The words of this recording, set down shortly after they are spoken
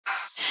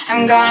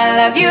I'm gonna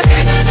love you.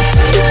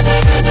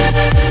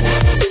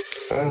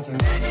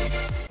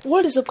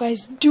 What is up,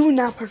 guys? Do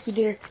Not Perfect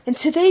here, and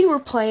today we're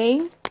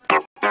playing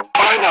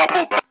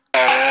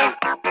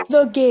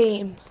the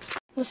game.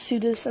 Let's do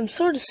this. I'm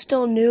sort of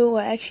still new.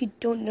 I actually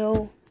don't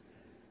know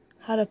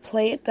how to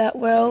play it that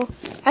well.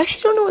 I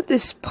actually don't know what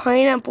this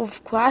pineapple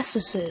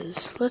glasses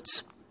is.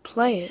 Let's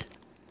play it.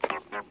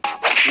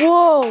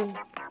 Whoa!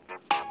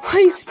 Why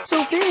is it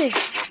so big?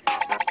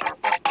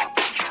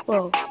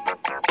 Whoa.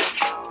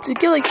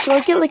 Do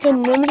I get like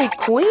unlimited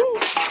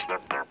coins?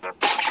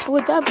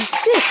 Would that be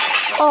sick?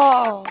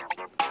 Oh.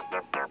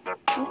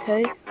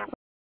 Okay.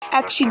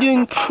 Actually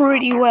doing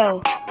pretty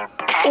well.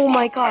 Oh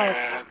my god.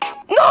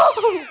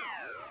 No!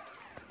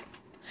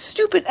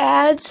 Stupid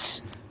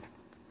ads.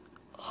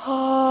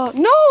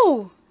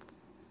 No!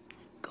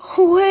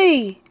 Go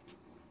away.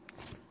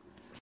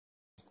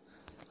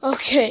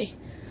 Okay.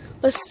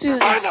 Let's do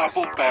this.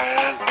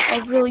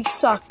 I really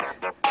suck.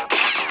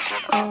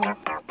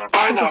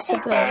 I think I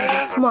said that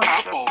already. Come on.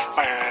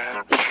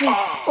 This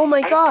is... Oh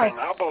my god.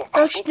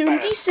 I'm actually doing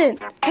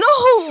decent.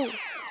 No!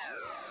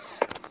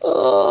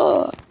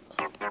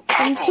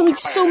 I'm becoming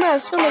so mad.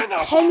 I've spent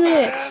like 10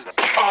 minutes.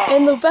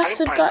 And the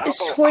best I've got is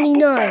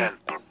 29.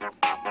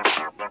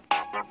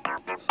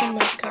 Oh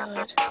my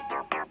god.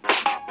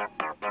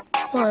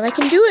 Come on, I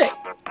can do it.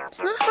 It's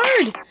not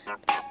hard.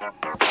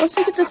 Once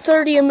I get to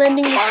 30, I'm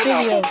ending this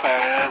video.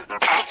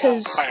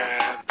 Because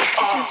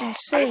this is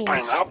insane.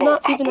 It's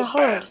not even that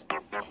hard.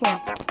 Come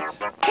on.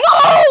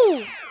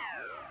 No!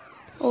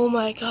 Oh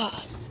my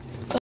god.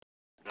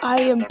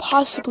 I am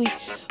possibly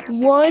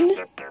one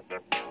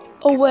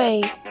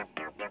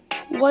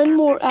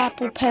more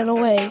apple pen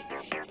away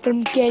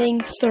from getting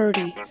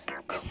 30.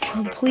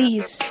 Come on,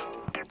 please.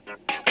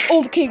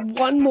 Okay,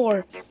 one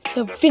more.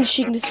 I'm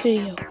finishing this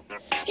video.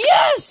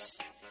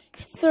 Yes!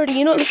 30.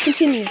 You know what? Let's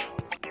continue.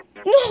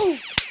 No!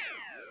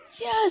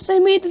 Yes, I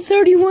made the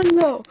 31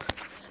 though.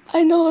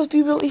 I know it would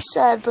be really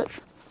sad, but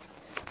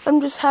I'm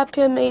just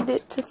happy I made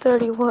it to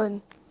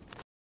 31.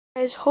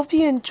 Guys, hope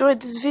you enjoyed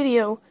this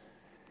video.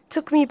 It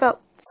took me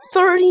about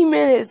 30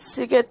 minutes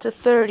to get to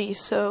 30,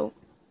 so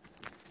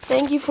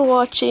thank you for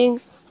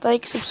watching.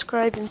 Like,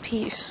 subscribe, and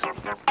peace.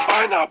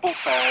 Pineapple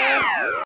fan.